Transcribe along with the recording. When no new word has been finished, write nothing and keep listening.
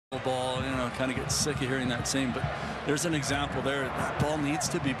ball, kind of get sick of hearing that same, but there's an example there. That ball needs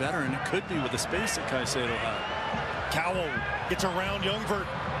to be better, and it could be with the space that Caicedo had. Cowell gets around Youngberg,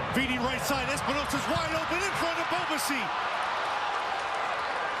 feeding right side. Espinosa's wide open in front of Ebobisse.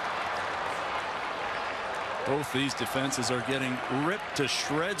 Both these defenses are getting ripped to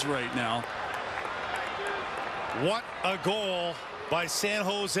shreds right now. What a goal by San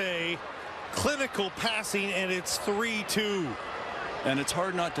Jose. Clinical passing, and it's 3-2. And it's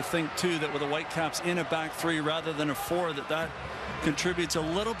hard not to think, too, that with the Whitecaps in a back three rather than a four, that contributes a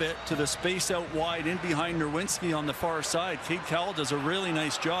little bit to the space out wide in behind Nerwinski on the far side. Cade Cowell does a really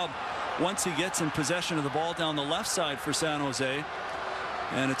nice job once he gets in possession of the ball down the left side for San Jose.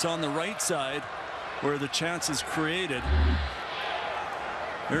 And it's on the right side where the chance is created.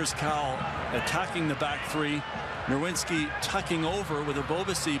 There's Cowell attacking the back three. Nerwinski tucking over with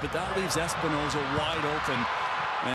Ebobisse, but that leaves Espinosa wide open.